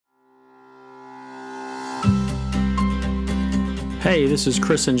Hey, this is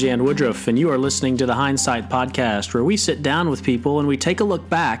Chris and Jan Woodruff, and you are listening to the Hindsight Podcast, where we sit down with people and we take a look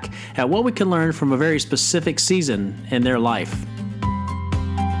back at what we can learn from a very specific season in their life.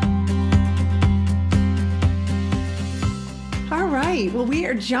 All right. Well, we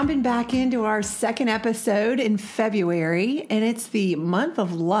are jumping back into our second episode in February, and it's the month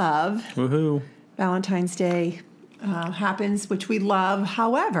of love. Woohoo. Valentine's Day happens, which we love.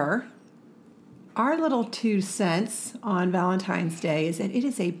 However, our little 2 cents on Valentine's Day is that it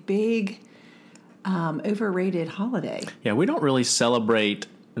is a big, overrated holiday. Yeah, we don't really celebrate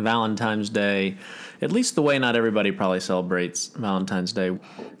Valentine's Day, at least the way not everybody probably celebrates Valentine's Day.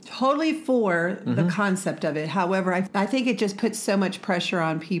 Totally for the concept of it. However, I think it just puts so much pressure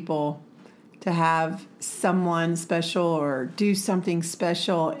on people to have someone special or do something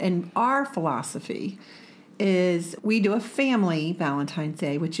special. And our philosophy is we do a family Valentine's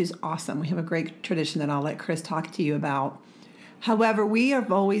Day, which is awesome. We have a great tradition that I'll let Chris talk to you about. However, we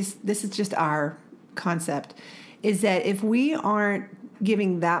have always, this is just our concept, is that if we aren't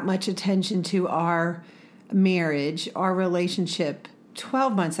giving that much attention to our marriage, our relationship,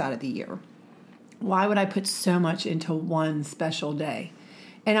 12 months out of the year, why would I put so much into one special day?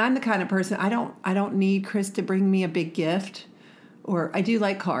 And I'm the kind of person, I don't need Chris to bring me a big gift, or I do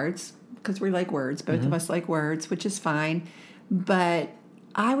like cards, because we like words. Both of us like words, which is fine. But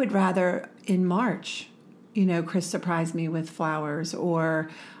I would rather in March, Chris surprise me with flowers,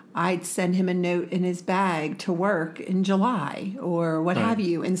 or I'd send him a note in his bag to work in July, or what have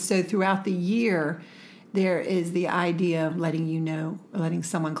you. And so throughout the year, there is the idea of letting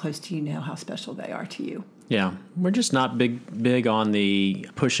someone close to you know how special they are to you. Yeah, we're just not big on the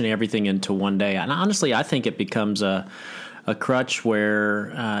pushing everything into one day. And honestly, I think it becomes a crutch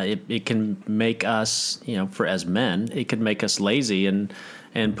where it can make us, for as men, it could make us lazy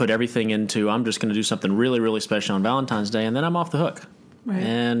and put everything into, I'm just going to do something really, really special on Valentine's Day, and then I'm off the hook. Right.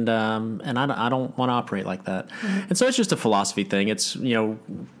 And I don't want to operate like that. Right. And so it's just a philosophy thing. It's,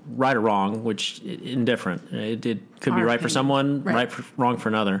 right or wrong, which indifferent. It could be right for someone, wrong for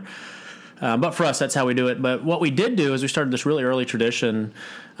another. But for us, that's how we do it. But what we did do is we started this really early tradition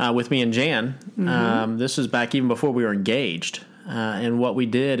with me and Jan. This was back even before we were engaged. And what we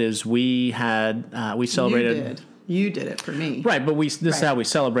did is we celebrated. You did it for me. Right, but this is how we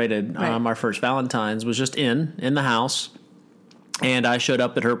celebrated our first Valentine's, was just in the house. And I showed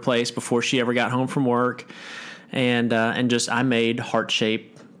up at her place before she ever got home from work. And I made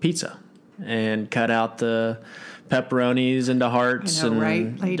heart-shaped pizza and cut out the pepperonis into hearts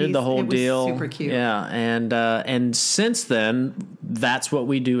did the whole deal. Super cute. Yeah, and since then, that's what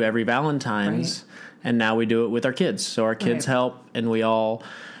we do every Valentine's, and now we do it with our kids. So our kids help, and we all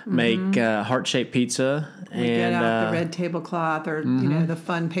make heart-shaped pizza. We get out the red tablecloth or the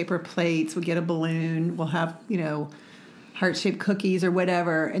fun paper plates. We get a balloon. We'll have heart-shaped cookies or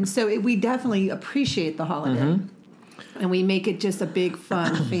whatever. And so we definitely appreciate the holiday, and we make it just a big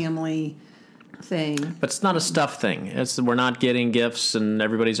fun family thing. But it's not a stuff thing. We're not getting gifts and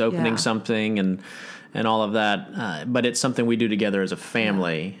everybody's opening something and all of that. But it's something we do together as a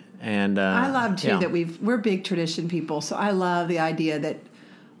family. Yeah. And I love too that we're big tradition people. So I love the idea that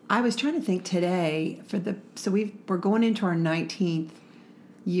I was trying to think today we're going into our 19th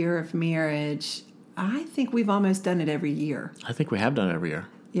year of marriage. I think we've almost done it every year. I think we have done it every year.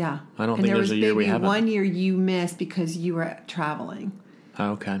 Yeah. I don't think there's a year we haven't. There was maybe 1 year you missed because you were traveling.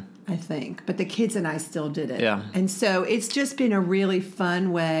 Oh, okay. I think. But the kids and I still did it. Yeah. And so it's just been a really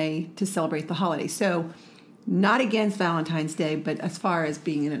fun way to celebrate the holiday. So not against Valentine's Day, but as far as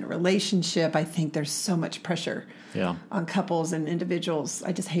being in a relationship, I think there's so much pressure on couples and individuals.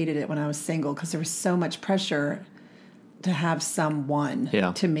 I just hated it when I was single because there was so much pressure to have someone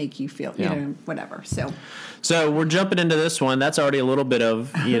to make you feel, whatever. So we're jumping into this one. That's already a little bit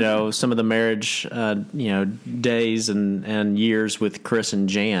of, some of the marriage, days and years with Chris and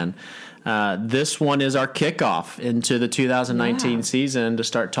Jan. This one is our kickoff into the 2019 season to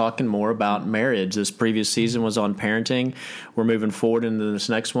start talking more about marriage. This previous season was on parenting. We're moving forward into this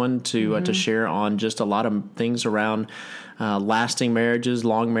next one to share on just a lot of things around lasting marriages,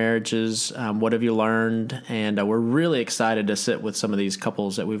 long marriages, what have you learned? And we're really excited to sit with some of these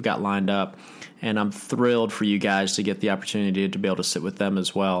couples that we've got lined up. And I'm thrilled for you guys to get the opportunity to be able to sit with them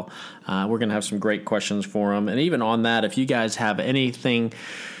as well. We're going to have some great questions for them. And even on that, if you guys have anything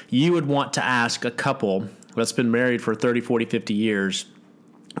you would want to ask a couple that's been married for 30, 40, 50 years,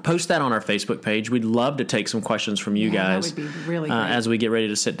 post that on our Facebook page. We'd love to take some questions from you guys. That would be really great. As we get ready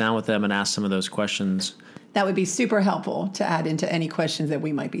to sit down with them and ask some of those questions. that would be super helpful to add into any questions that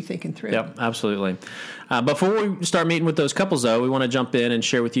we might be thinking through. Yep, absolutely. Before we start meeting with those couples, though, we want to jump in and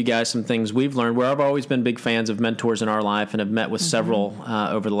share with you guys some things we've learned. I've always been big fans of mentors in our life and have met with several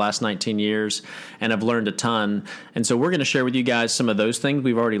over the last 19 years and have learned a ton. And so we're going to share with you guys some of those things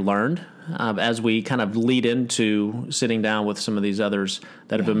we've already learned as we kind of lead into sitting down with some of these others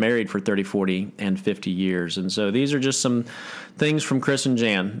that have been married for 30, 40, and 50 years. And so these are just some things from Chris and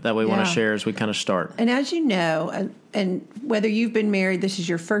Jan that we want to share as we kind of start. And as you know, and whether you've been married, this is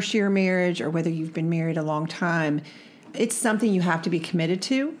your first year of marriage, or whether you've been married a long time, it's something you have to be committed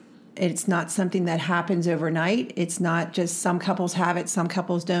to. It's not something that happens overnight. It's not just some couples have it, some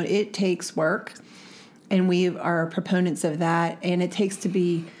couples don't. It takes work, and we are proponents of that. And it takes to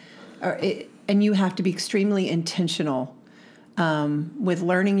be, and you have to be extremely intentional with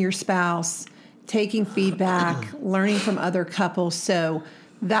learning your spouse, taking feedback, learning from other couples. So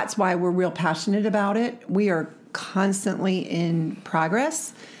that's why we're real passionate about it. We are constantly in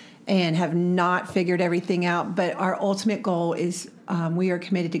progress and have not figured everything out. But our ultimate goal is we are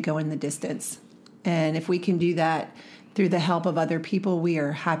committed to going the distance. And if we can do that through the help of other people, we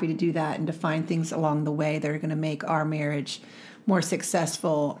are happy to do that and to find things along the way that are going to make our marriage more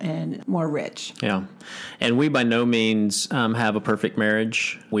successful and more rich. Yeah. And we by no means have a perfect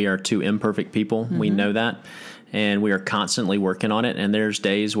marriage. We are two imperfect people. We know that. And we are constantly working on it. And there's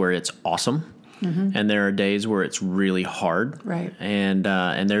days where it's awesome. And there are days where it's really hard. Right. And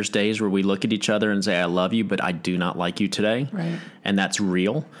there's days where we look at each other and say, I love you, but I do not like you today. Right. And that's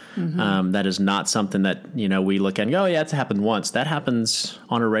real. That is not something that, we look at and go, oh, yeah, it's happened once. That happens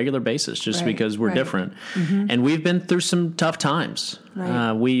on a regular basis just because we're different. And we've been through some tough times.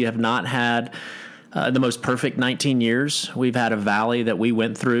 Right. We have not had the most perfect 19 years. We've had a valley that we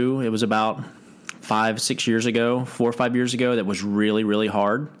went through. It was about 4 or 5 years ago that was really, really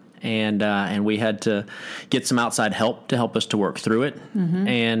hard. And we had to get some outside help to help us to work through it.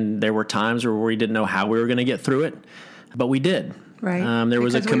 And there were times where we didn't know how we were going to get through it, but we did. Right. There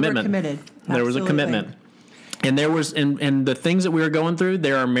was a commitment. We were committed. There was a commitment. And there was, and the things that we were going through,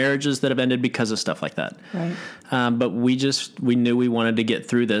 there are marriages that have ended because of stuff like that. Right. But we knew we wanted to get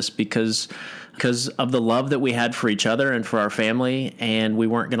through this because of the love that we had for each other and for our family, and we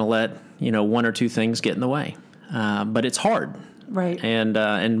weren't going to let, one or two things get in the way. But it's hard. Right.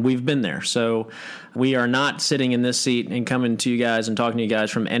 And we've been there. So we are not sitting in this seat and coming to you guys and talking to you guys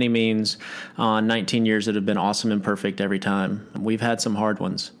from any means on 19 years that have been awesome and perfect every time. We've had some hard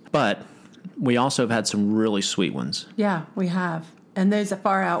ones, but we also have had some really sweet ones. Yeah, we have. And those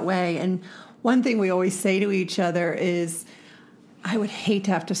far outweigh. And one thing we always say to each other is, I would hate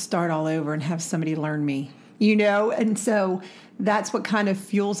to have to start all over and have somebody learn me, And so that's what kind of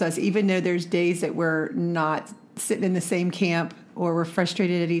fuels us, even though there's days that we're not sitting in the same camp or we're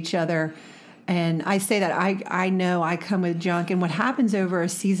frustrated at each other. And I say that I know I come with junk. And what happens over a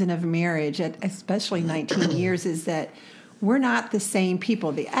season of marriage, especially 19 years, is that we're not the same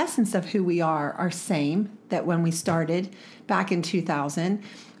people. The essence of who we are same that when we started back in 2000.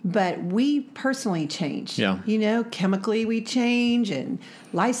 But we personally change. Yeah. Chemically we change, and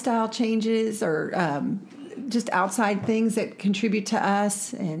lifestyle changes, or just outside things that contribute to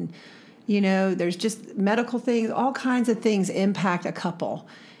us. And there's just medical things, all kinds of things impact a couple.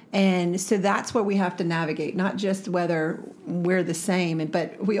 And so that's what we have to navigate, not just whether we're the same.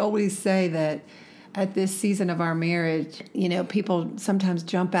 But we always say that at this season of our marriage, people sometimes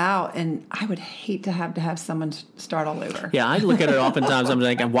jump out, and I would hate to have someone start all over. Yeah, I look at it oftentimes. I'm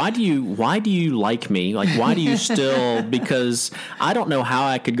thinking, why do you like me? Like, why do you still? Because I don't know how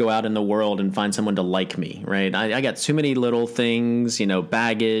I could go out in the world and find someone to like me, right? I got too many little things,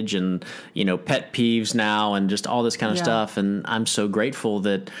 baggage and pet peeves now, and just all this kind of stuff. And I'm so grateful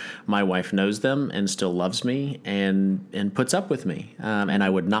that my wife knows them and still loves me and puts up with me. And I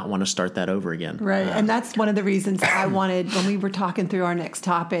would not want to start that over again. Right. And that's one of the reasons I wanted, when we were talking through our next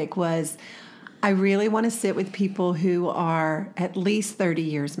topic, was I really want to sit with people who are at least 30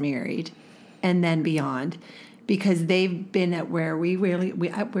 years married and then beyond, because they've been at where we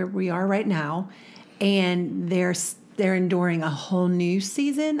are right now, and they're enduring a whole new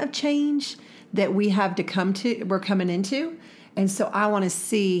season of change that we're coming into. And so I want to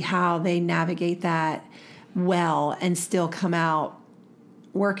see how they navigate that well and still come out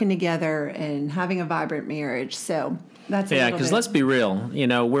working together and having a vibrant marriage. So that's because let's be real.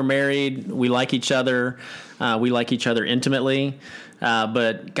 We're married. We like each other. We like each other intimately.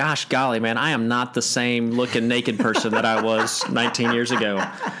 But gosh golly, man, I am not the same looking naked person that I was 19 years ago.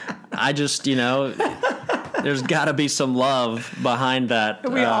 I just, there's got to be some love behind that.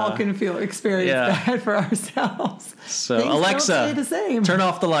 We all can experience that for ourselves. So Things Alexa, don't stay the same. Turn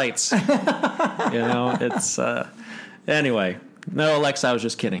off the lights. It's anyway. No, Alexa, I was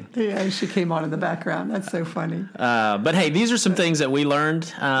just kidding. Yeah, she came on in the background. That's so funny. But hey, these are some things that we learned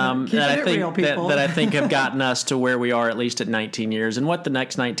that I think have gotten us to where we are, at least at 19 years. And what the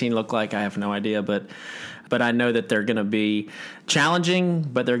next 19 look like, I have no idea. But I know that they're going to be challenging,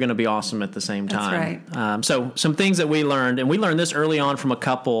 but they're going to be awesome at the same time. That's right. So some things that we learned, and we learned this early on from a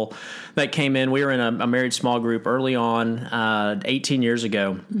couple that came in. We were in a married small group early on, 18 years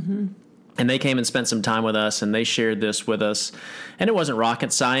ago. Mm-hmm. And they came and spent some time with us, and they shared this with us. And it wasn't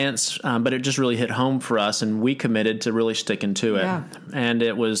rocket science, but it just really hit home for us, and we committed to really sticking to it. Yeah. And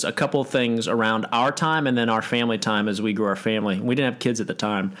it was a couple of things around our time and then our family time as we grew our family. We didn't have kids at the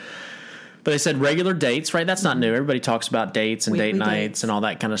time. But they said regular dates, right? That's not new. Everybody talks about dates and Weekly date nights and all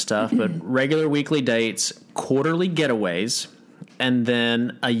that kind of stuff. But regular weekly dates, quarterly getaways, and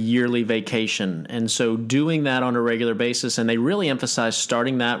then a yearly vacation. And so doing that on a regular basis, and they really emphasized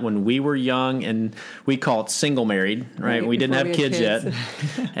starting that when we were young, and we call it single married, right? We didn't have kids yet.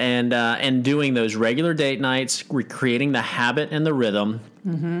 And doing those regular date nights, recreating the habit and the rhythm.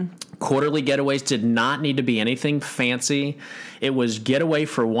 Mm-hmm. Quarterly getaways did not need to be anything fancy. It was getaway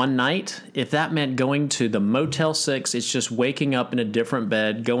for one night. If that meant going to the Motel 6, it's just waking up in a different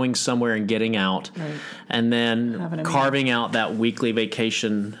bed, going somewhere and getting out, right. And then carving out that weekly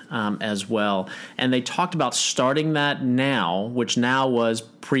vacation as well. And they talked about starting that now, which now was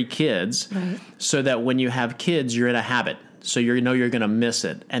pre-kids, right. So that when you have kids, you're in a habit. So you know you're going to miss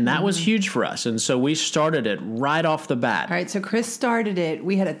it. And that was huge for us. And so we started it right off the bat. All right, so Chris started it.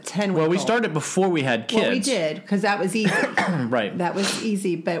 We had a 10-week-old. Well, we started before we had kids. Well, we did, because that was easy. Right. That was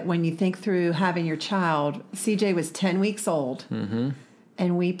easy. But when you think through having your child, CJ was 10 weeks old. Mm-hmm.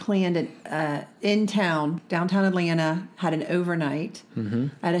 And we planned it in town, downtown Atlanta, had an overnight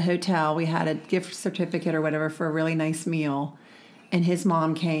at a hotel. We had a gift certificate or whatever for a really nice meal. And his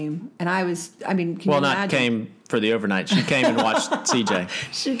mom came, and can you imagine? Came for the overnight. She came and watched CJ.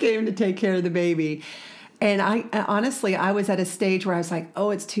 She came to take care of the baby. And I honestly was at a stage where I was like,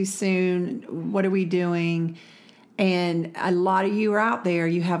 oh, it's too soon. What are we doing? And a lot of you are out there,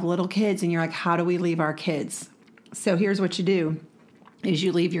 you have little kids, and you're like, how do we leave our kids? So here's what you do, is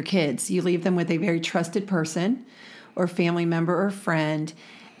you leave your kids. You leave them with a very trusted person or family member or friend.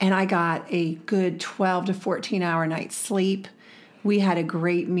 And I got a good 12 to 14-hour night's sleep. We had a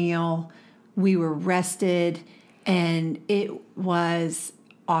great meal. We were rested, and it was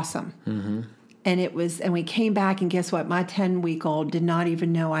awesome. Mm-hmm. And we came back, and guess what? My 10-week-old did not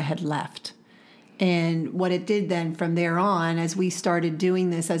even know I had left. And what it did then from there on, as we started doing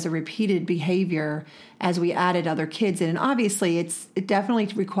this as a repeated behavior, as we added other kids in, and obviously it definitely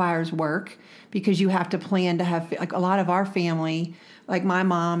requires work, because you have to plan to have, like a lot of our family, like my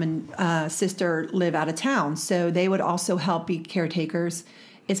mom and sister live out of town, so they would also help be caretakers.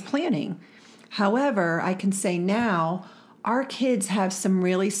 It's planning. However, I can say now our kids have some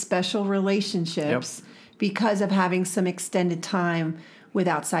really special relationships because of having some extended time with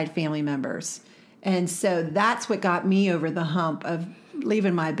outside family members. And so that's what got me over the hump of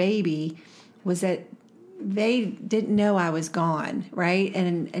leaving my baby, was that they didn't know I was gone, right?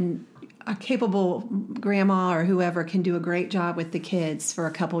 And a capable grandma or whoever can do a great job with the kids for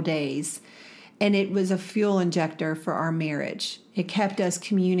a couple days. And it was a fuel injector for our marriage. It kept us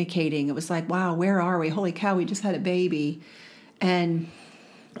communicating. It was like, wow, where are we? Holy cow, we just had a baby. And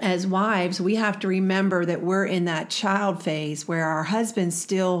as wives, we have to remember that we're in that child phase where our husbands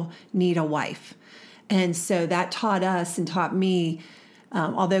still need a wife. And so that taught us and taught me,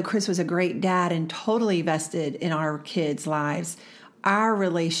 although Chris was a great dad and totally vested in our kids' lives, our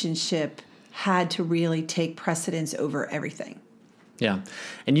relationship had to really take precedence over everything. Yeah.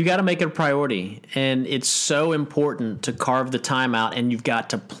 And you got to make it a priority. And it's so important to carve the time out, and you've got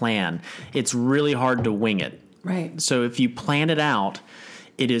to plan. It's really hard to wing it. Right. So if you plan it out,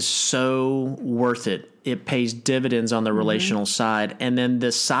 it is so worth it. It pays dividends on the relational side. And then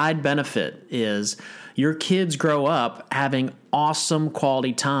the side benefit is your kids grow up having awesome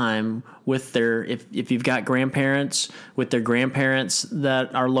quality time with their, if you've got grandparents, with their grandparents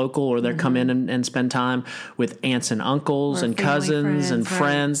that are local, or they come in and spend time with aunts and uncles, or and cousins and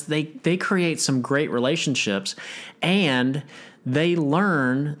friends. They create some great relationships, and they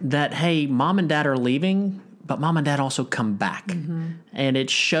learn that, hey, mom and dad are leaving, but mom and dad also come back. And it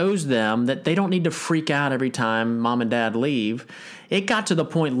shows them that they don't need to freak out every time mom and dad leave. It got to the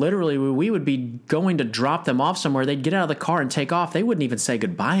point literally where we would be going to drop them off somewhere. They'd get out of the car and take off. They wouldn't even say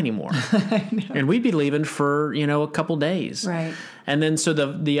goodbye anymore. And we'd be leaving for, a couple days. Right. And then so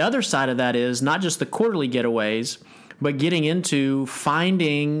the other side of that is not just the quarterly getaways, but getting into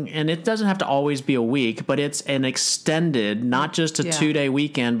finding, and it doesn't have to always be a week, but it's an extended, not just a 2-day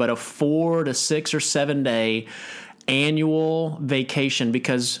weekend, but a 4 to 6 or 7 day annual vacation.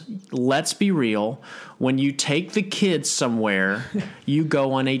 Because let's be real, when you take the kids somewhere, you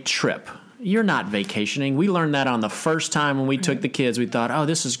go on a trip. You're not vacationing. We learned that on the first time when we took the kids. We thought, oh,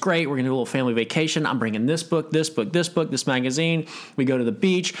 this is great. We're going to do a little family vacation. I'm bringing this book, this book, this book, this magazine. We go to the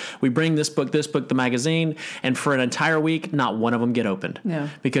beach. We bring this book, the magazine. And for an entire week, not one of them get opened.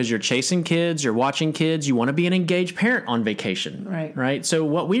 No. Because you're chasing kids, you're watching kids. You want to be an engaged parent on vacation. Right? So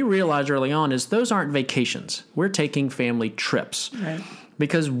what we realized early on is those aren't vacations. We're taking family trips. Right.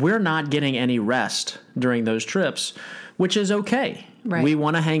 Because we're not getting any rest during those trips, which is okay. Right. We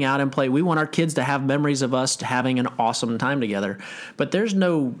want to hang out and play. We want our kids to have memories of us having an awesome time together. But there's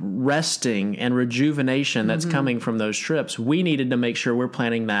no resting and rejuvenation that's coming from those trips. We needed to make sure we're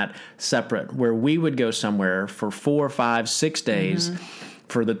planning that separate, where we would go somewhere for 4, 5, 6 days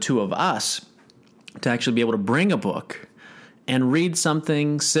for the two of us to actually be able to bring a book and read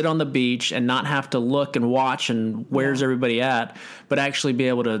something, sit on the beach, and not have to look and watch and where's everybody at, but actually be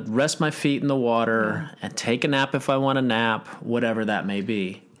able to rest my feet in the water and take a nap if I want a nap, whatever that may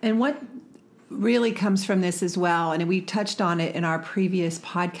be. And what really comes from this as well, and we touched on it in our previous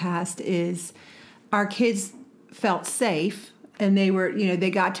podcast, is our kids felt safe and they were,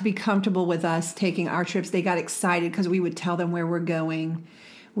 they got to be comfortable with us taking our trips. They got excited because we would tell them where we're going.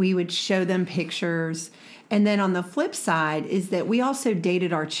 We would show them pictures. And then on the flip side is that we also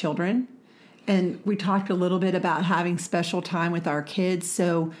dated our children, and we talked a little bit about having special time with our kids.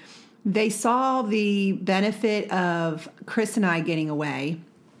 So they saw the benefit of Chris and I getting away,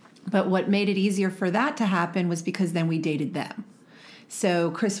 but what made it easier for that to happen was because then we dated them.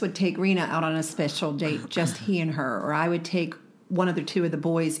 So Chris would take Rena out on a special date, just he and her, or I would take one of the two of the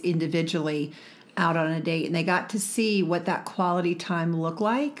boys individually out on a date, and they got to see what that quality time looked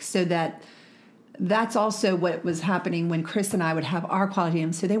like, so that's also what was happening when Chris and I would have our quality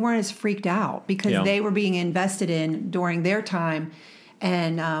time. So they weren't as freaked out because they were being invested in during their time.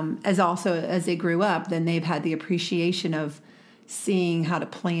 And as they grew up, then they've had the appreciation of seeing how to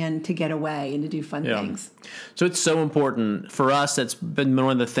plan to get away and to do fun things. So it's so important for us. That's been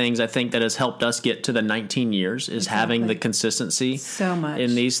one of the things I think that has helped us get to the 19 years is having the consistency so much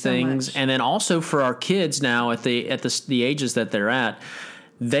in these things. And then also for our kids now at the ages that they're at,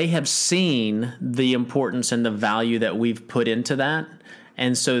 they have seen the importance and the value that we've put into that.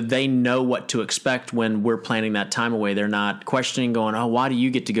 And so they know what to expect when we're planning that time away. They're not questioning, going, oh, why do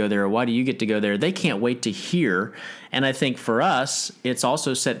you get to go there? Or why do you get to go there? They can't wait to hear. And I think for us, it's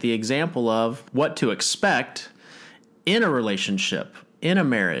also set the example of what to expect in a relationship, in a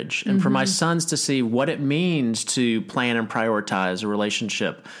marriage, and for my sons to see what it means to plan and prioritize a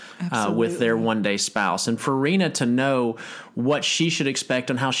relationship with their one-day spouse, and for Rena to know what she should expect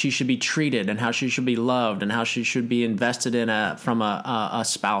and how she should be treated and how she should be loved and how she should be invested in from a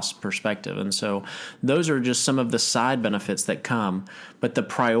spouse perspective. And so those are just some of the side benefits that come, but the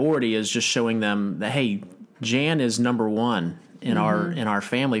priority is just showing them that, hey, Jan is number one in our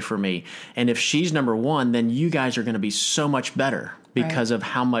family for me, and if she's number one, then you guys are going to be so much better. Because of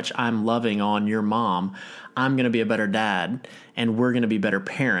how much I'm loving on your mom, I'm going to be a better dad, and we're going to be better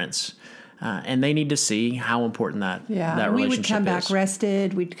parents. And they need to see how important that relationship is. We would come back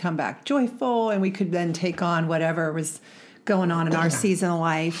rested, we'd come back joyful, and we could then take on whatever was going on in our season of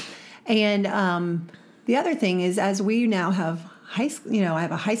life. And the other thing is, as we now have I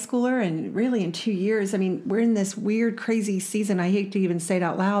have a high schooler, and really in 2 years, I mean, we're in this weird, crazy season. I hate to even say it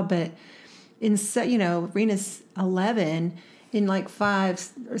out loud, but Rena's 11. In like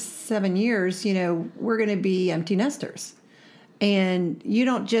 5 or 7 years, we're going to be empty nesters. And you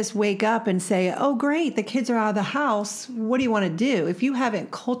don't just wake up and say, oh, great, the kids are out of the house. What do you want to do? If you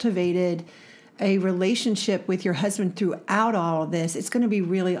haven't cultivated a relationship with your husband throughout all of this, it's going to be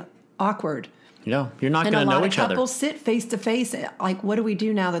really awkward. Yeah, you're not going to know each other. And a lot of couples sit face to face, like, what do we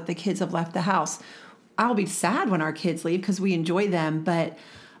do now that the kids have left the house? I'll be sad when our kids leave because we enjoy them, but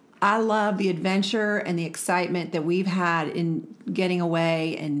I love the adventure and the excitement that we've had in getting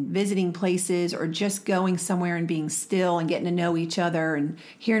away and visiting places, or just going somewhere and being still and getting to know each other and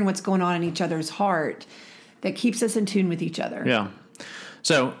hearing what's going on in each other's heart, that keeps us in tune with each other. Yeah.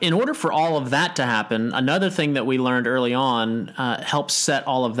 So in order for all of that to happen, another thing that we learned early on helps set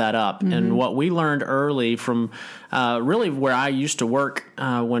all of that up. And what we learned early from really where I used to work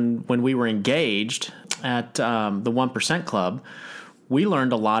when we were engaged at the 1% Club, we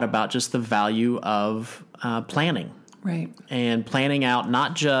learned a lot about just the value of planning. Right. And planning out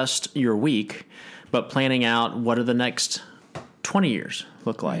not just your week, but planning out what are the next 20 years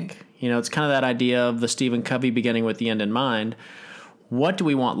look like. Right. It's kind of that idea of the Stephen Covey beginning with the end in mind. What do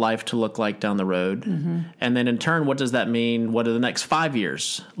we want life to look like down the road? And then in turn, what does that mean? What do the next 5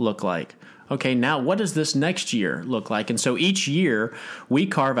 years look like? Okay, now what does this next year look like? And so each year we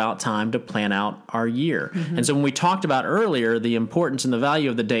carve out time to plan out our year. And so when we talked about earlier the importance and the value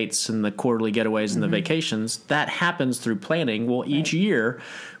of the dates and the quarterly getaways and the vacations, that happens through planning. Well, each year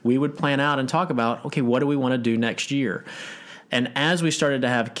we would plan out and talk about, okay, what do we want to do next year? And as we started to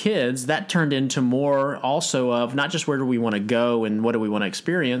have kids, that turned into more also of not just where do we want to go and what do we want to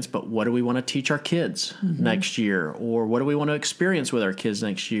experience, but what do we want to teach our kids next year? Or what do we want to experience with our kids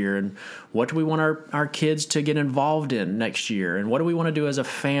next year? And what do we want our kids to get involved in next year? And what do we want to do as a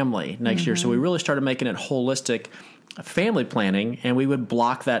family next year? So we really started making it holistic family planning, and we would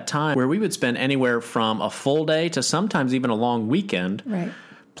block that time where we would spend anywhere from a full day to sometimes even a long weekend. Right.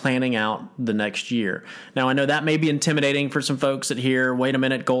 Planning out the next year. Now, I know that may be intimidating for some folks that hear, wait a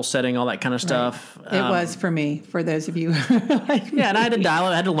minute, goal setting, all that kind of stuff. Right. It was for me, for those of you like me. Yeah, and I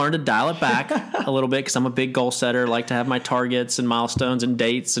had to learn to dial it back a little bit because I'm a big goal setter, like to have my targets and milestones and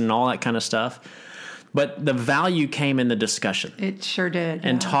dates and all that kind of stuff. But the value came in the discussion. It sure did.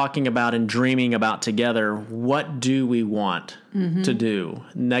 And talking about and dreaming about together, what do we want to do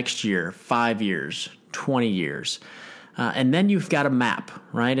next year, 5 years, 20 years? And then you've got a map,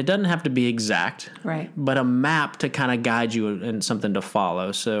 right? It doesn't have to be exact, right? But a map to kind of guide you and something to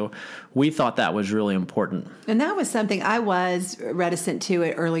follow. So we thought that was really important. And that was something I was reticent to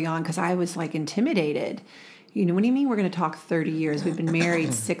it early on because I was like intimidated. What do you mean we're going to talk 30 years? We've been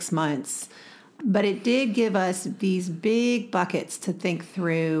married 6 months. But it did give us these big buckets to think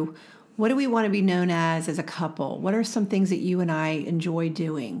through. What do we want to be known as a couple? What are some things that you and I enjoy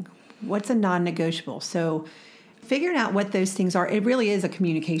doing? What's a non-negotiable? So figuring out what those things are, it really is a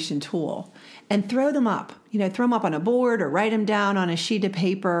communication tool. And throw them up. Throw them up on a board or write them down on a sheet of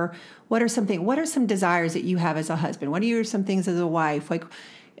paper. What are some desires that you have as a husband? What are some things as a wife? Like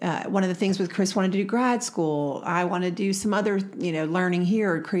one of the things with Chris wanted to do grad school. I want to do some other, learning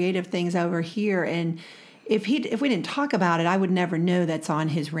here or creative things over here. And if we didn't talk about it, I would never know that's on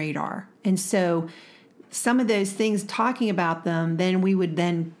his radar. And so some of those things, talking about them, then we would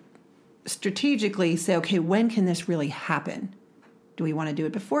then strategically say, okay, when can this really happen? Do we want to do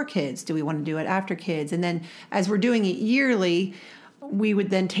it before kids? Do we want to do it after kids? And then as we're doing it yearly, we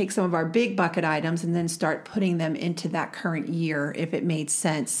would then take some of our big bucket items and then start putting them into that current year if it made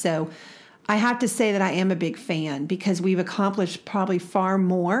sense. So I have to say that I am a big fan because we've accomplished probably far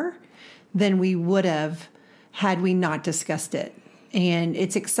more than we would have had we not discussed it. And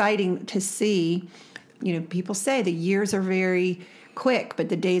it's exciting to see, people say the years are very quick, but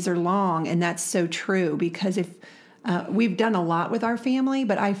the days are long. And that's so true because if we've done a lot with our family,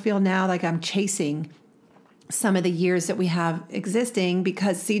 but I feel now like I'm chasing some of the years that we have existing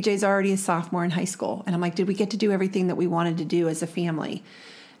because CJ's already a sophomore in high school. And I'm like, did we get to do everything that we wanted to do as a family?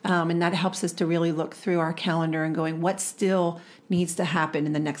 And that helps us to really look through our calendar and going, what still needs to happen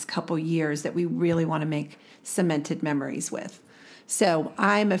in the next couple years that we really want to make cemented memories with. So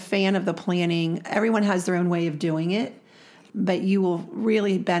I'm a fan of the planning. Everyone has their own way of doing it. But you will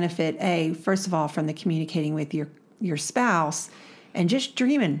really benefit, first of all, from the communicating with your spouse and just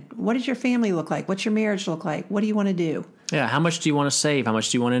dreaming. What does your family look like? What's your marriage look like? What do you want to do? Yeah, how much do you want to save? How much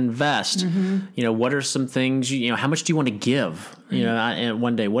do you want to invest? What are some things, how much do you want to give?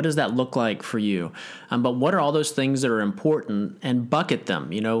 One day, what does that look like for you? But what are all those things that are important and bucket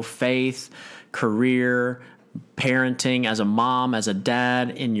them? Faith, career, parenting as a mom, as a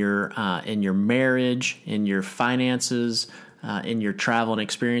dad, in your marriage, in your finances, in your travel and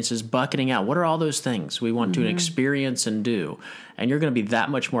experiences, bucketing out what are all those things we want to experience and do. And you're going to be that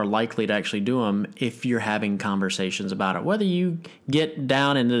much more likely to actually do them if you're having conversations about it. Whether you get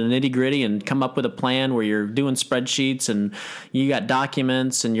down into the nitty gritty and come up with a plan where you're doing spreadsheets and you got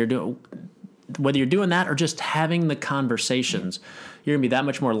documents and whether you're doing that or just having the conversations, you're going to be that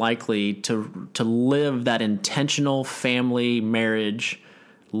much more likely to live that intentional family marriage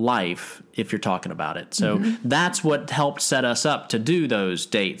life if you're talking about it. So that's what helped set us up to do those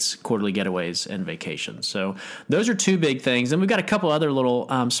dates, quarterly getaways, and vacations. So those are two big things. And we've got a couple other little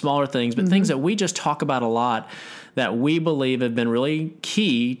smaller things, but things that we just talk about a lot that we believe have been really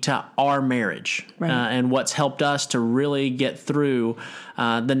key to our marriage, and what's helped us to really get through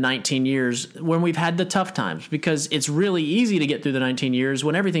the 19 years when we've had the tough times, because it's really easy to get through the 19 years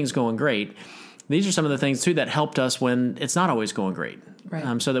when everything's going great. These are some of the things, too, that helped us when it's not always going great,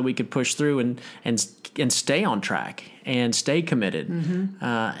 so that we could push through and stay on track and stay committed,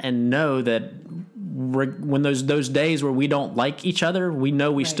 and know that when those days where we don't like each other, we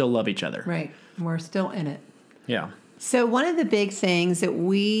know we still love each other. Right. We're still in it. Yeah. So one of the big things that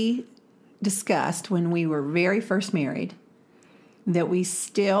we discussed when we were very first married, that we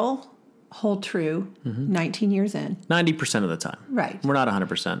still hold true 19 years in. 90% of the time. Right. We're not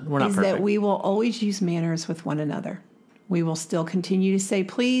 100%. We're not is perfect. that we will always use manners with one another. We will still continue to say,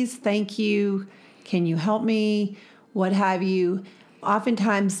 please, thank you, can you help me, what have you.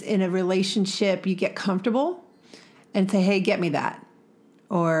 Oftentimes in a relationship, you get comfortable and say, hey, get me that,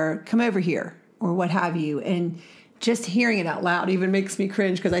 or come over here, or what have you. And just hearing it out loud even makes me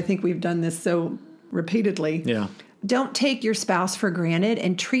cringe, because I think we've done this so repeatedly. Yeah. Don't take your spouse for granted,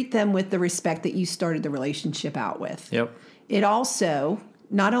 and treat them with the respect that you started the relationship out with. Yep. It also,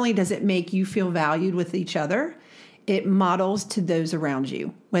 not only does it make you feel valued with each other, it models to those around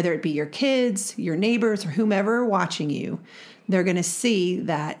you, whether it be your kids, your neighbors, or whomever watching you. They're going to see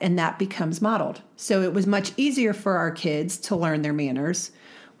that, and that becomes modeled. So it was much easier for our kids to learn their manners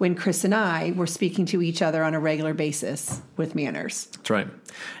when Chris and I were speaking to each other on a regular basis with manners. That's right.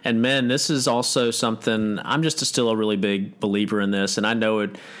 And men, this is also something, I'm just still a really big believer in this, and I know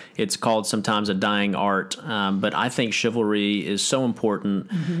it's called sometimes a dying art, but I think chivalry is so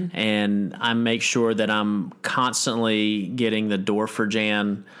important, and I make sure that I'm constantly getting the door for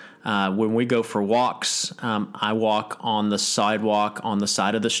Jan. When we go for walks, I walk on the sidewalk on the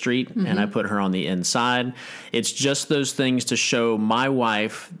side of the street, and I put her on the inside. It's just those things to show my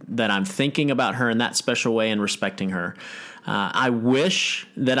wife that I'm thinking about her in that special way and respecting her. I wish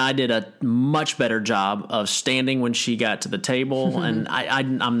that I did a much better job of standing when she got to the table, and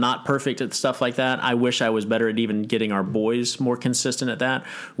I'm not perfect at stuff like that. I wish I was better at even getting our boys more consistent at that.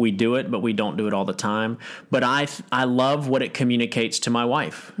 We do it, but we don't do it all the time. But I love what it communicates to my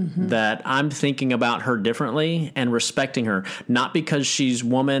wife, that I'm thinking about her differently and respecting her, not because she's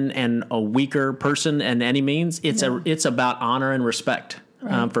woman and a weaker person in any means. It's about honor and respect.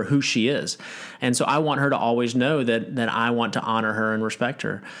 For who she is. And so I want her to always know that I want to honor her and respect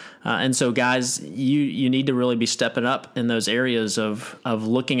her. And so, guys, you need to really be stepping up in those areas of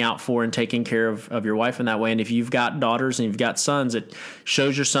looking out for and taking care of your wife in that way. And if you've got daughters and you've got sons, it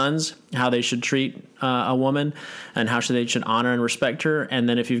shows your sons how they should treat a woman and how they should honor and respect her. And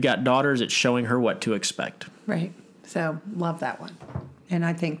then if you've got daughters, it's showing her what to expect. Right. So love that one. And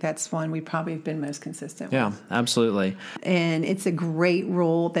I think that's one we probably have been most consistent with. Yeah, absolutely. And it's a great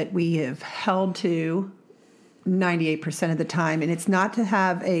rule that we have held to 98% of the time. And it's not to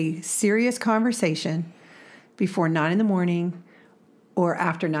have a serious conversation before 9 in the morning or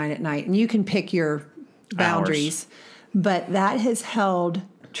after 9 at night. And you can pick your boundaries. But that has held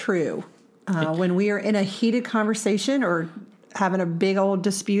true. When we are in a heated conversation or having a big old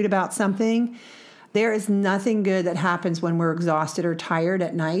dispute about something, there is nothing good that happens when we're exhausted or tired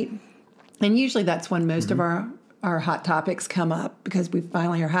at night. And usually that's when most of our hot topics come up, because we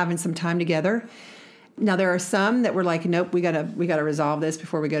finally are having some time together. Now, there are some that we're like, nope, we gotta resolve this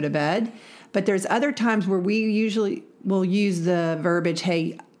before we go to bed. But there's other times where we usually will use the verbiage,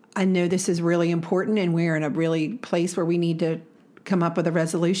 hey, I know this is really important and we're in a really place where we need to come up with a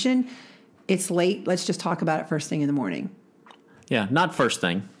resolution. It's late. Let's just talk about it first thing in the morning. Yeah, not first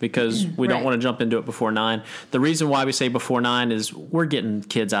thing, because we don't want to jump into it before 9. The reason why we say before 9 is we're getting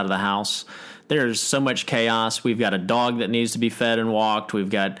kids out of the house. There's so much chaos. We've got a dog that needs to be fed and walked. We've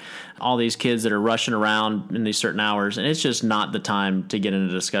got all these kids that are rushing around in these certain hours, and it's just not the time to get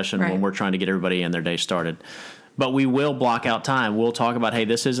into discussion when we're trying to get everybody in their day started. But we will block out time. We'll talk about, hey,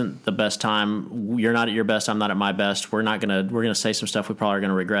 this isn't the best time. You're not at your best. I'm not at my best. We're gonna say some stuff we probably are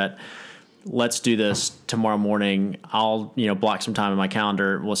gonna regret. Let's do this tomorrow morning. I'll, block some time in my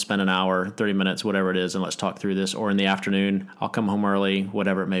calendar. We'll spend an hour, 30 minutes, whatever it is, and let's talk through this. Or in the afternoon, I'll come home early,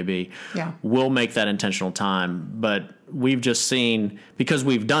 whatever it may be. Yeah. We'll make that intentional time. But we've just seen, because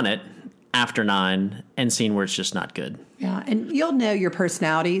we've done it after 9 and seen where it's just not good. Yeah, and you'll know your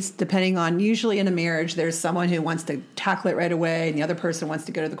personalities depending on, usually in a marriage, there's someone who wants to tackle it right away and the other person wants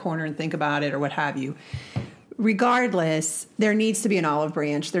to go to the corner and think about it or what have you. Regardless, there needs to be an olive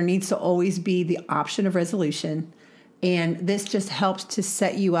branch. There needs to always be the option of resolution. And this just helps to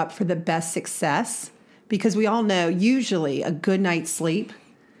set you up for the best success, because we all know usually a good night's sleep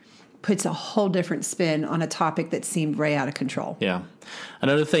puts a whole different spin on a topic that seemed way out of control. Yeah.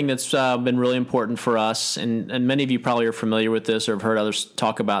 Another thing that's been really important for us, and many of you probably are familiar with this or have heard others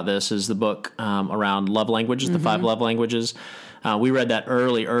talk about this, is the book around love languages, the 5 love languages. We read that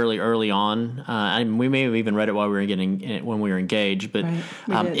early on. And we may have even read it while when we were engaged. But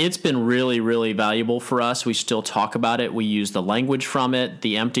it's been really, really valuable for us. We still talk about it. We use the language from it,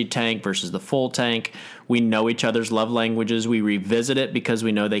 the empty tank versus the full tank. We know each other's love languages. We revisit it because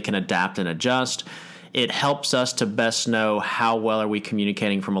we know they can adapt and adjust. It helps us to best know how well are we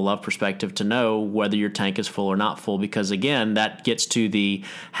communicating from a love perspective to know whether your tank is full or not full, because, again, that gets to the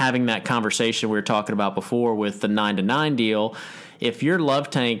having that conversation we were talking about before with the 9-to-9 deal. If your love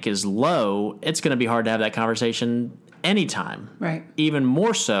tank is low, it's going to be hard to have that conversation anytime, right? Even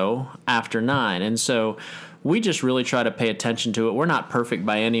more so after 9. And so we just really try to pay attention to it. We're not perfect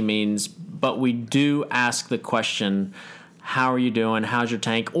by any means, but we do ask the question, how are you doing? How's your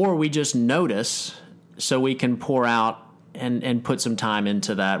tank? Or we just notice so we can pour out and put some time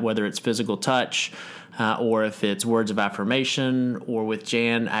into that, whether it's physical touch or if it's words of affirmation, or with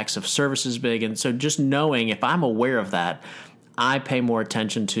Jan, acts of service is big. And so just knowing, if I'm aware of that, I pay more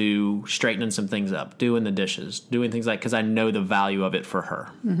attention to straightening some things up, doing the dishes, doing things like, because I know the value of it for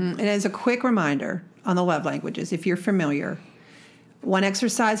her. Mm-hmm. And as a quick reminder on the love languages, if you're familiar, one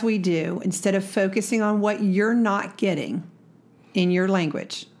exercise we do, instead of focusing on what you're not getting in your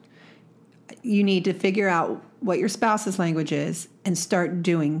language, you need to figure out what your spouse's language is and start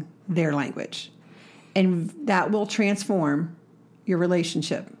doing their language. And that will transform your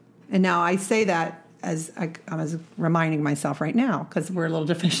relationship. And now I say that as I was reminding myself right now, because we're a little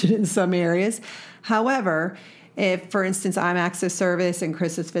deficient in some areas. However, if, for instance, I'm acts of service and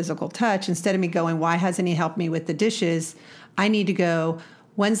Chris is physical touch, instead of me going, why hasn't he helped me with the dishes? I need to go,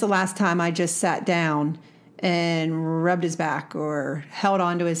 when's the last time I just sat down and rubbed his back or held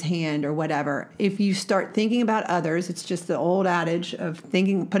onto his hand or whatever? If you start thinking about others, it's just the old adage of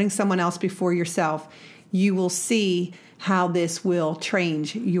putting someone else before yourself, you will see how this will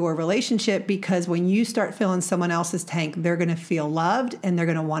change your relationship, because when you start filling someone else's tank, they're going to feel loved and they're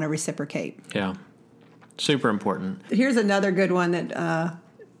going to want to reciprocate. Yeah. Super important. Here's another good one that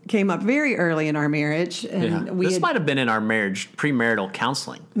came up very early in our marriage. And this might have been in our marriage premarital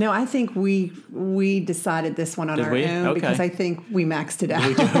counseling. No, I think we decided this one on our own because I think we maxed it out.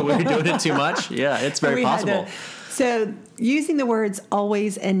 Were we doing it too much? Yeah, it's very possible. So using the words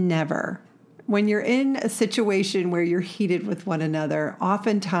always and never. When you're in a situation where you're heated with one another,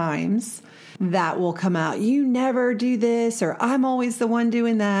 oftentimes that will come out. You never do this, or I'm always the one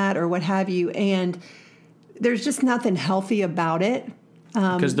doing that, or what have you. And there's just nothing healthy about it.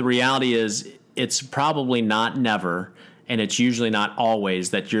 Because the reality is it's probably not never, and it's usually not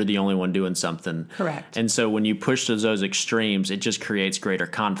always that you're the only one doing something. Correct. And so when you push to those extremes, it just creates greater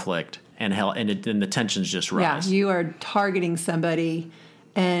conflict and the tensions just rise. Yeah, you are targeting somebody,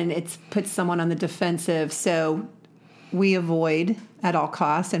 and it puts someone on the defensive. So we avoid at all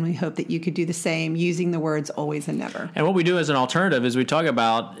costs, and we hope that you could do the same using the words always and never. And what we do as an alternative is we talk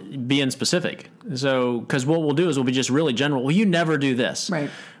about being specific. So, because what we'll do is we'll be just really general. Well, you never do this. Right.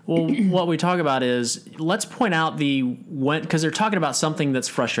 Well, what we talk about is let's point out because they're talking about something that's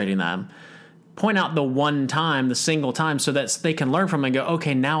frustrating them. Point out the one time, the single time, so that they can learn from it and go,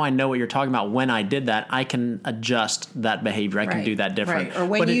 okay, now I know what you're talking about. When I did that, I can adjust that behavior. I can do that different. Right. Or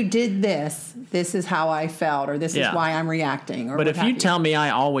when you did this is how I felt, or this is why I'm reacting. Or but if you tell me I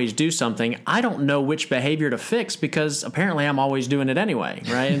always do something, I don't know which behavior to fix, because apparently I'm always doing it anyway,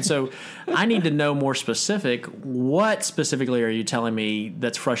 right? And so I need to know more specific. What specifically are you telling me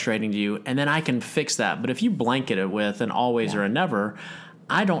that's frustrating to you? And then I can fix that. But if you blanket it with an always or a never,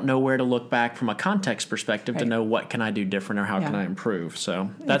 I don't know where to look back from a context perspective to know what can I do different or how can I improve. So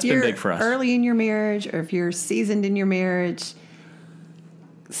that's been big for us. Early in your marriage, or if you're seasoned in your marriage,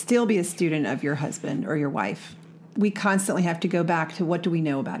 still be a student of your husband or your wife. We constantly have to go back to what do we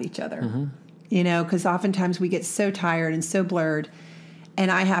know about each other? Mm-hmm. You know, because oftentimes we get so tired and so blurred,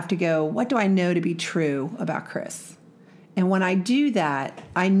 and I have to go, what do I know to be true about Chris? And when I do that,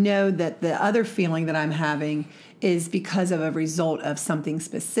 I know that the other feeling that I'm having is because of a result of something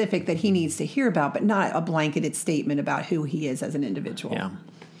specific that he needs to hear about, but not a blanketed statement about who he is as an individual. Yeah,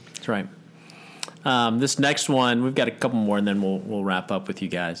 that's right. This next one, we've got a couple more, and then we'll wrap up with you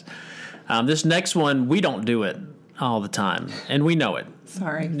guys. This next one, we don't do it all the time, and we know it.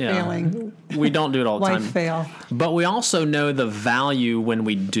 Sorry, failing. We don't do it all the time. Life fail. But we also know the value when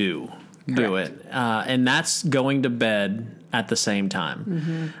we do. do it. And that's going to bed at the same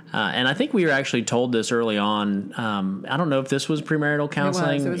time. And I think we were actually told this early on. I don't know if this was premarital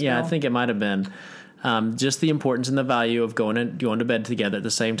counseling. It was yeah, Bill. I think it might have been. Just the importance and the value of going to bed together at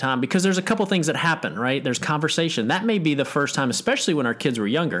the same time, because there's a couple things that happen, right? There's conversation. That may be the first time, especially when our kids were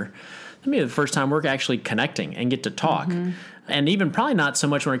younger. That may be the first time we're actually connecting and get to talk. And even probably not so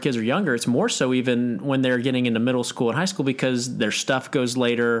much when our kids are younger. It's more so even when they're getting into middle school and high school, because their stuff goes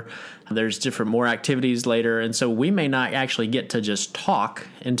later. There's more activities later. And so we may not actually get to just talk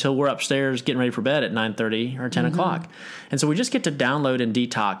until we're upstairs getting ready for bed at 9:30 or 10 o'clock. And so we just get to download and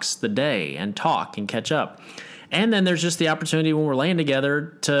detox the day and talk and catch up. And then there's just the opportunity when we're laying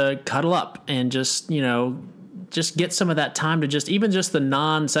together to cuddle up and just get some of that time to even just the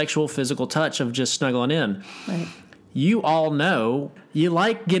non-sexual physical touch of just snuggling in. Right. You all know you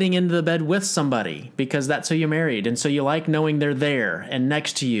like getting into the bed with somebody because that's who you married. And so you like knowing they're there and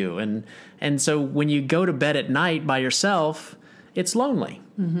next to you. And so when you go to bed at night by yourself, it's lonely.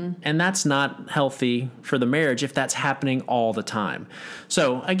 And that's not healthy for the marriage if that's happening all the time.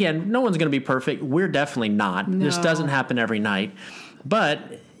 So again, no one's going to be perfect. We're definitely not. No. This doesn't happen every night.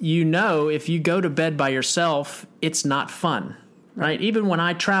 But if you go to bed by yourself, it's not fun. Right? Even when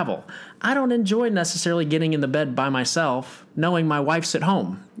I travel, I don't enjoy necessarily getting in the bed by myself, knowing my wife's at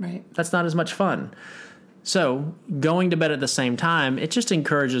home. Right. That's not as much fun. So going to bed at the same time, it just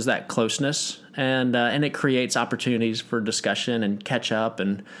encourages that closeness, and it creates opportunities for discussion and catch up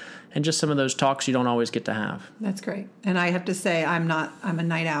and just some of those talks you don't always get to have. That's great. And I have to say, I'm a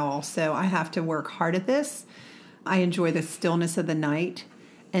night owl, so I have to work hard at this. I enjoy the stillness of the night.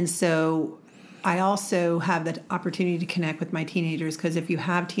 And so I also have the opportunity to connect with my teenagers, because if you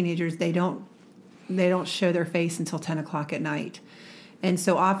have teenagers, they don't show their face until 10 o'clock at night. And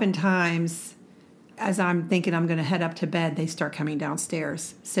so oftentimes, as I'm thinking I'm going to head up to bed, they start coming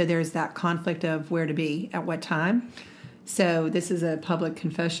downstairs. So there's that conflict of where to be at what time. So this is a public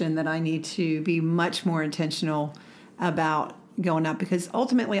confession that I need to be much more intentional about going up, because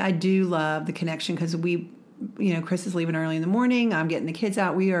ultimately I do love the connection, because Chris is leaving early in the morning. I'm getting the kids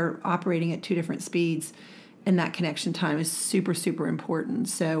out. We are operating at two different speeds, and that connection time is super, super important.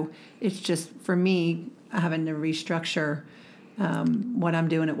 So it's just, for me, having to restructure what I'm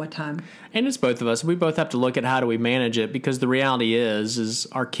doing at what time. And it's both of us. We both have to look at how do we manage it, because the reality is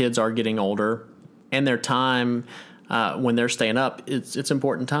our kids are getting older, and their time when they're staying up, it's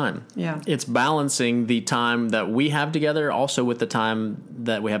important time. Yeah. It's balancing the time that we have together also with the time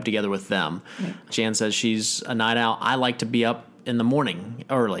that we have together with them. Right. Jan says she's a night owl. I like to be up in the morning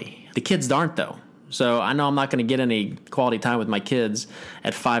early. The kids aren't, though. So I know I'm not going to get any quality time with my kids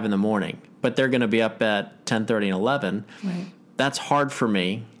at 5 in the morning, but they're going to be up at 10:30 and 11. Right. That's hard for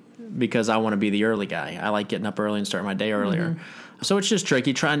me because I want to be the early guy. I like getting up early and starting my day earlier. So it's just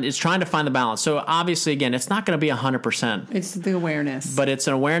tricky. It's trying to find the balance. So obviously, again, it's not going to be 100%. It's the awareness. But it's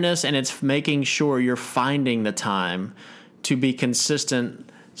an awareness, and it's making sure you're finding the time to be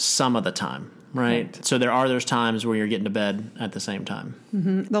consistent some of the time, right? So there are those times where you're getting to bed at the same time.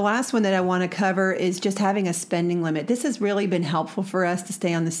 The last one that I want to cover is just having a spending limit. This has really been helpful for us to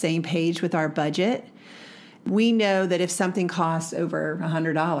stay on the same page with our budget. We know that if something costs over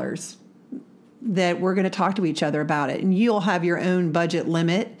 $100, that we're going to talk to each other about it. And you'll have your own budget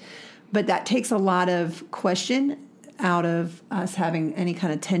limit, but that takes a lot of question out of us having any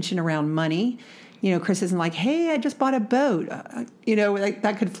kind of tension around money. Chris isn't like, hey, I just bought a boat. Like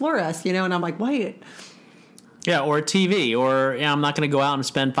that could floor us, and I'm like, wait. Yeah, or a TV, or I'm not going to go out and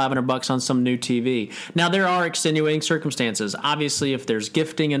spend $500 on some new TV. Now, there are extenuating circumstances. Obviously, if there's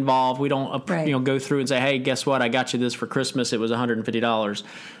gifting involved, we don't go through and say, hey, guess what? I got you this for Christmas. It was $150.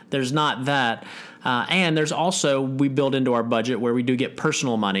 There's not that. And there's also, we build into our budget where we do get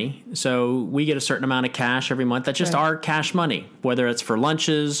personal money. So we get a certain amount of cash every month. That's just our cash money, whether it's for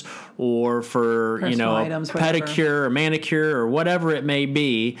lunches or for, personal items, pedicure or manicure or whatever it may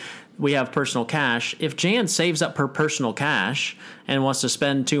be. We have personal cash. If Jan saves up her personal cash and wants to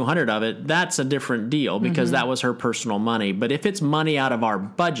spend $200 of it, that's a different deal because that was her personal money. But if it's money out of our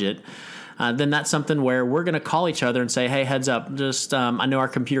budget, then that's something where we're going to call each other and say, hey, heads up, just I know our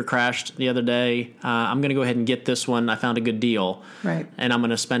computer crashed the other day. I'm going to go ahead and get this one. I found a good deal. Right. And I'm going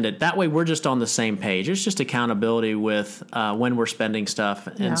to spend it. That way we're just on the same page. It's just accountability with when we're spending stuff.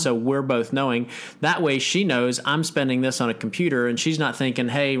 And so we're both knowing. That way she knows I'm spending this on a computer and she's not thinking,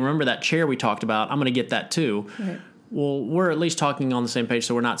 hey, remember that chair we talked about? I'm going to get that too. Right. Well, we're at least talking on the same page,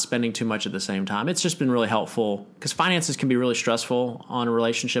 so we're not spending too much at the same time. It's just been really helpful because finances can be really stressful on a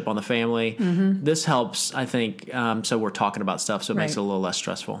relationship, on the family. This helps, I think, so we're talking about stuff, so it makes it a little less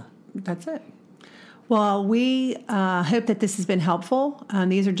stressful. That's it. Well, we hope that this has been helpful.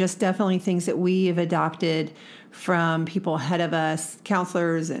 These are just definitely things that we have adopted from people ahead of us,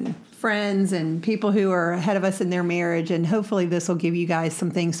 counselors and friends and people who are ahead of us in their marriage. And hopefully this will give you guys some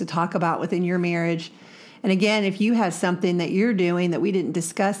things to talk about within your marriage. And again, if you have something that you're doing that we didn't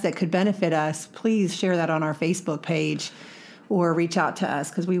discuss that could benefit us, please share that on our Facebook page or reach out to us,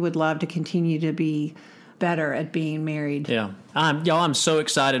 because we would love to continue to be better at being married. Yeah. Y'all, I'm so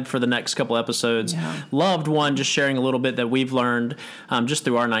excited for the next couple episodes. Yeah. Loved one, just sharing a little bit that we've learned just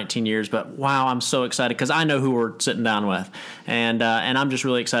through our 19 years. But wow, I'm so excited because I know who we're sitting down with. And I'm just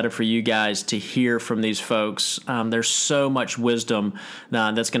really excited for you guys to hear from these folks. There's so much wisdom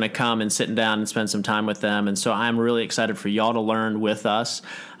that's going to come and sitting down and spend some time with them. And so I'm really excited for y'all to learn with us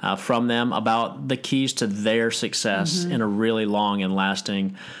from them about the keys to their success in a really long and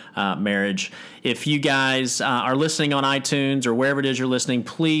lasting marriage. If you guys are listening on iTunes or wherever it is you're listening,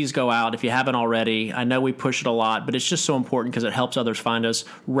 please go out if you haven't already. I know we push it a lot, but it's just so important because it helps others find us.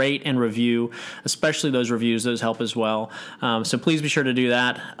 Rate and review, especially those reviews. Those help as well. So please be sure to do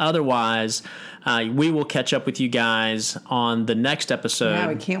that. Otherwise, we will catch up with you guys on the next episode. Yeah,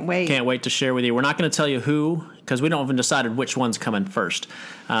 we can't wait. Can't wait to share with you. We're not going to tell you who, because we don't even decided which one's coming first.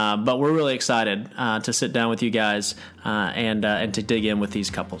 But we're really excited to sit down with you guys and to dig in with these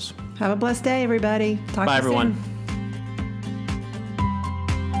couples. Have a blessed day, everybody. Talk Bye, to you everyone. soon.